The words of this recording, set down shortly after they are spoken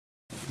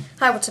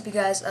Hi, what's up you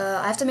guys?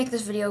 I have to make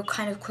this video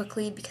kind of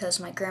quickly because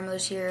my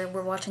grandmother's here.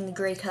 We're watching the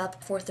Grey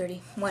Cup,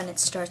 4:30 when it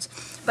starts.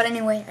 But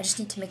anyway, I just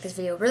need to make this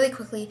video really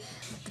quickly.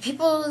 The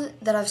people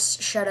that I've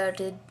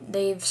shout-outed,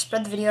 they've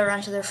spread the video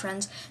around to their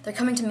friends. They're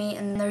coming to me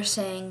and they're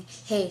saying,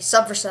 hey,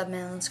 sub for sub,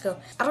 man, let's go.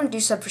 I don't do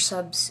sub for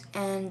subs,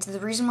 and the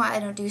reason why I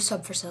don't do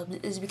sub for subs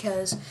is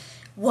because,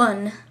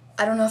 one,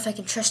 I don't know if I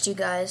can trust you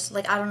guys.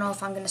 Like, I don't know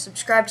if I'm going to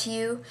subscribe to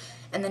you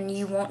and then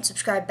you won't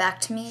subscribe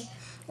back to me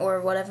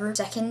or whatever.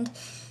 Second,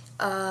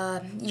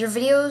 your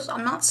videos,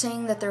 I'm not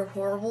saying that they're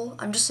horrible,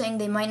 I'm just saying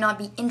they might not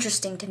be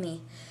interesting to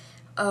me.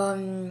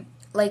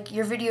 Like,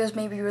 your videos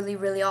may be really,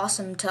 really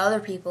awesome to other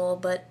people,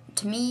 but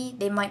to me,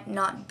 they might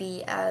not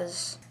be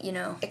as,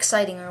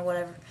 exciting or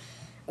whatever,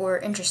 or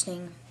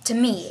interesting. To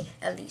me,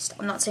 at least.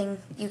 I'm not saying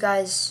you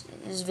guys'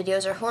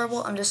 videos are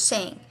horrible, I'm just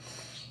saying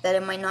that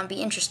it might not be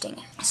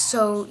interesting.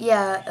 So,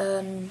 yeah,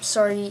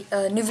 sorry,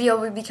 new video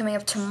will be coming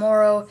up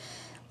tomorrow.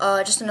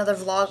 Just another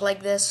vlog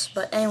like this.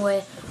 But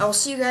anyway, I will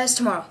see you guys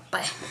tomorrow.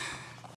 Bye.